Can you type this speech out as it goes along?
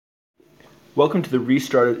Welcome to the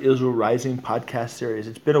restarted Israel Rising podcast series.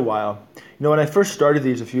 It's been a while. When I first started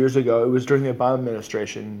these a few years ago, it was during the Obama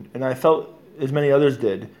administration, and I felt, as many others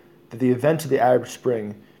did, that the events of the Arab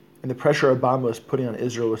Spring and the pressure Obama was putting on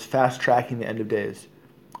Israel was fast-tracking the end of days.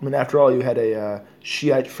 After all, you had a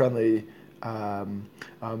Shiite-friendly,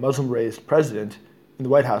 Muslim-raised president in the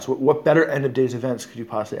White House. What better end of days events could you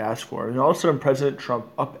possibly ask for? And all of a sudden, President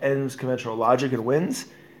Trump upends conventional logic and wins,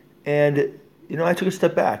 and I took a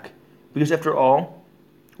step back. Because after all,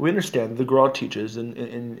 we understand the Gemara teaches,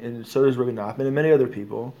 and so does Rabbi Nachman and many other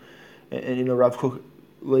people, and Rav Kook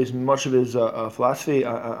lays much of his philosophy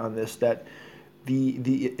on this, that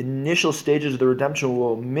the initial stages of the redemption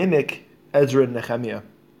will mimic Ezra and Nehemiah,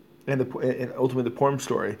 and ultimately the Purim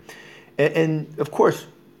story. And of course,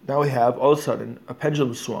 now we have, all of a sudden, a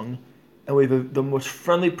pendulum swung, and we have the most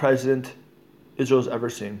friendly president Israel's ever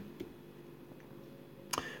seen.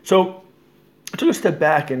 So I took a step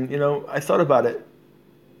back and, I thought about it,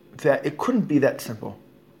 that it couldn't be that simple.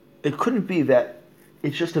 It couldn't be that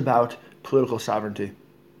it's just about political sovereignty.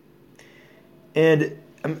 And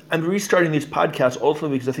I'm restarting these podcasts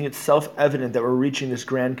ultimately because I think it's self-evident that we're reaching this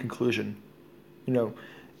grand conclusion.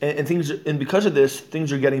 And because of this,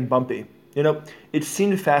 things are getting bumpy. It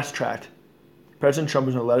seemed fast-tracked. President Trump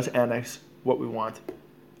was going to let us annex what we want.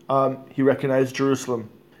 He recognized Jerusalem.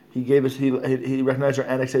 He recognized our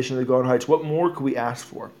annexation of the Golan Heights. What more could we ask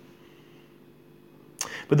for?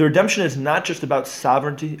 But the redemption is not just about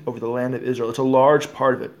sovereignty over the land of Israel. It's a large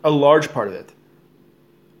part of it.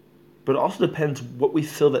 But it also depends what we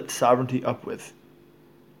fill that sovereignty up with.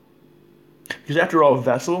 Because after all, a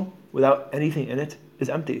vessel without anything in it is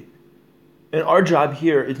empty. And our job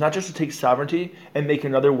here is not just to take sovereignty and make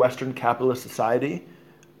another Western capitalist society,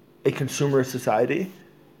 a consumerist society,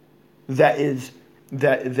 that is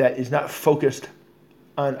not focused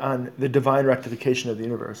on the divine rectification of the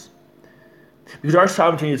universe. Because our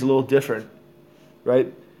sovereignty is a little different,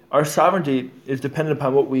 right? Our sovereignty is dependent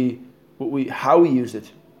upon how we use it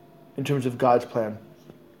in terms of God's plan.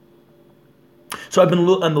 So I've been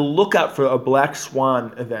on the lookout for a black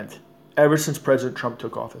swan event ever since President Trump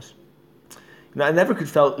took office. I never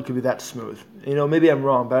felt it could be that smooth. Maybe I'm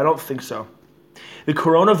wrong, but I don't think so. The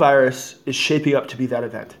coronavirus is shaping up to be that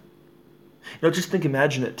event.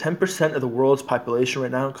 Imagine it. 10% of the world's population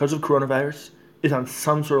right now, because of coronavirus, is on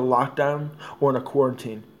some sort of lockdown or in a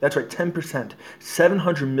quarantine. That's right, 10%.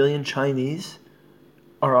 700 million Chinese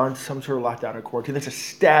are on some sort of lockdown or quarantine. That's a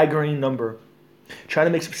staggering number. China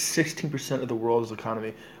makes up 16% of the world's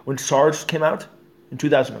economy. When SARS came out in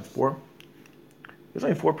 2004, it was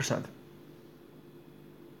only 4%.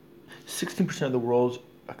 16% of the world's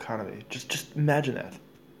economy. Just imagine that.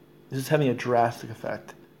 This is having a drastic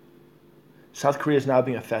effect. South Korea is now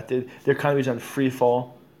being affected. Their economy is on free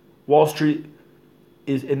fall. Wall Street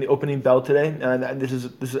is in the opening bell today, and this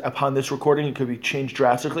is upon this recording, it could be changed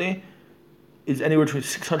drastically, is anywhere between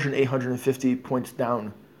 600 and 850 points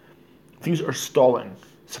down. Things are stalling.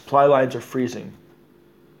 Supply lines are freezing.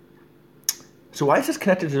 So why is this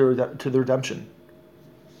connected to the redemption?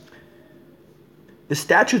 The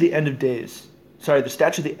statue of the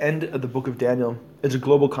end of the book of Daniel is a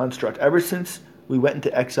global construct. Ever since we went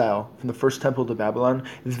into exile from the first temple to Babylon,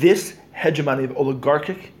 this hegemony of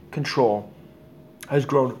oligarchic control has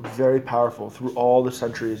grown very powerful through all the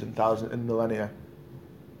centuries and thousands and millennia.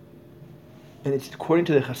 And it's according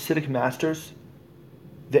to the Hasidic masters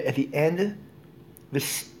that at the end, what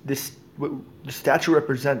the statue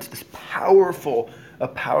represents, this powerful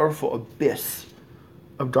abyss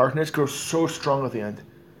of darkness grows so strong at the end.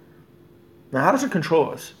 Now, how does it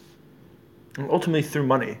control us? And ultimately through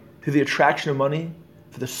money. Through the attraction of money,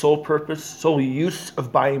 for the sole use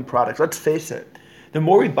of buying products. Let's face it, the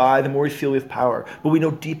more we buy, the more we feel we have power. But we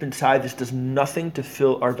know deep inside this does nothing to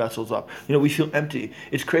fill our vessels up. We feel empty.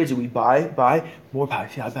 It's crazy. We buy, more buy,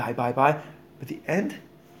 buy. But at the end,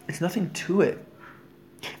 it's nothing to it.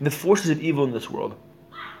 And the forces of evil in this world,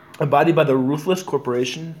 embodied by the ruthless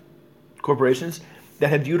corporations that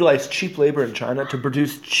have utilized cheap labor in China to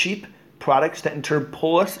produce cheap products that in turn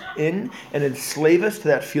pull us in and enslave us to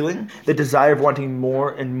that feeling, the desire of wanting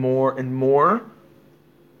more and more and more.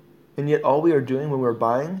 And yet all we are doing when we're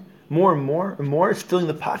buying more and more and more is filling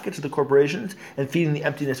the pockets of the corporations and feeding the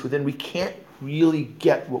emptiness within. We can't really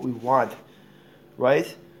get what we want,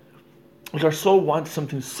 right? Like our soul wants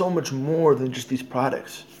something so much more than just these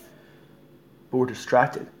products. But we're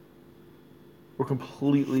distracted. We're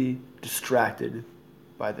completely distracted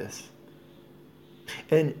by this.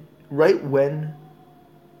 And right when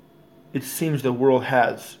it seems the world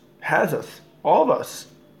has us, all of us,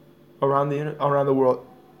 around the world,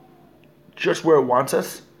 just where it wants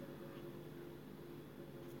us,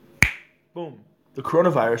 Boom. The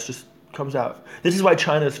coronavirus just comes out. This is why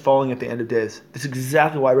China is falling at the end of days. This is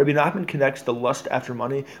exactly why Rabbi Nachman connects the lust after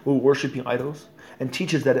money with worshiping idols and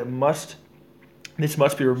teaches that this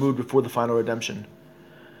must be removed before the final redemption.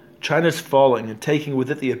 China is falling and taking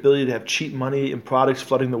with it the ability to have cheap money and products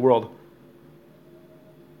flooding the world.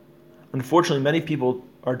 Unfortunately, many people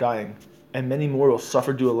are dying, and many more will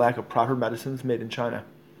suffer due to a lack of proper medicines made in China.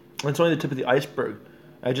 And it's only the tip of the iceberg.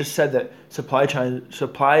 I just said that supply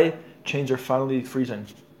chains are finally freezing.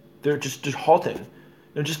 They're just halting.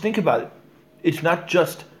 Just think about it. It's not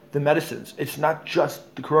just the medicines. It's not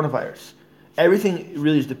just the coronavirus. Everything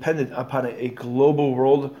really is dependent upon a global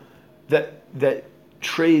world that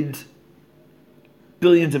trades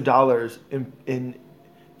billions of dollars in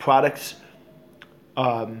products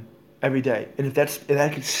every day. And if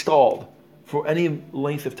that gets stalled for any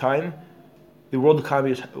length of time, the world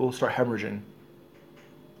economy will start hemorrhaging.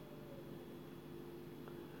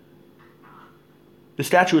 The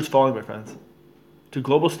statue is falling, my friends. It's a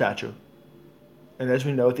global statue. And as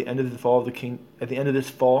we know, at the end of this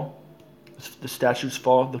fall, the statues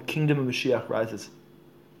fall, the kingdom of Mashiach rises.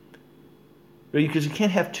 Because you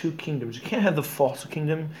can't have two kingdoms. You can't have the false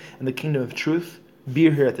kingdom and the kingdom of truth be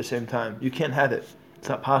here at the same time. You can't have it. It's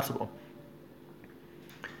not possible.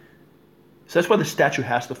 So that's why the statue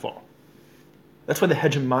has to fall. That's why the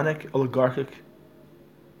hegemonic, oligarchic,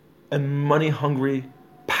 and money-hungry,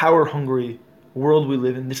 power-hungry world we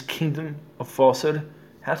live in, this kingdom of falsehood,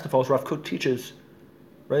 has to fall. As Rav Kook teaches,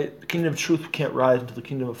 right? The kingdom of truth can't rise until the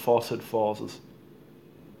kingdom of falsehood falls.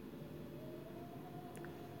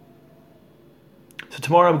 So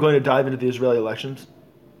tomorrow I'm going to dive into the Israeli elections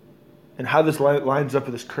and how this lines up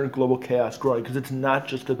with this current global chaos growing, because it's not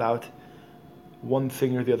just about one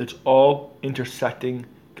thing or the other. It's all intersecting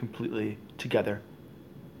completely together.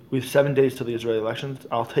 We have 7 days till the Israeli elections.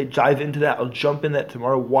 I'll dive into that. I'll jump in that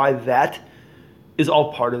tomorrow, why that is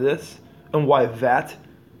all part of this, and why that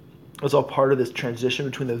is all part of this transition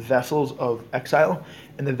between the vessels of exile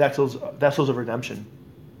and the vessels of redemption.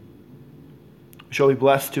 Shall we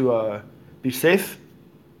bless to be safe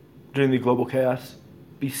during the global chaos?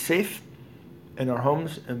 Be safe in our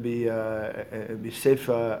homes and be safe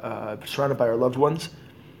surrounded by our loved ones,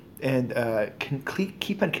 and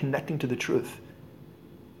keep on connecting to the truth.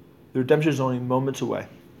 The redemption is only moments away.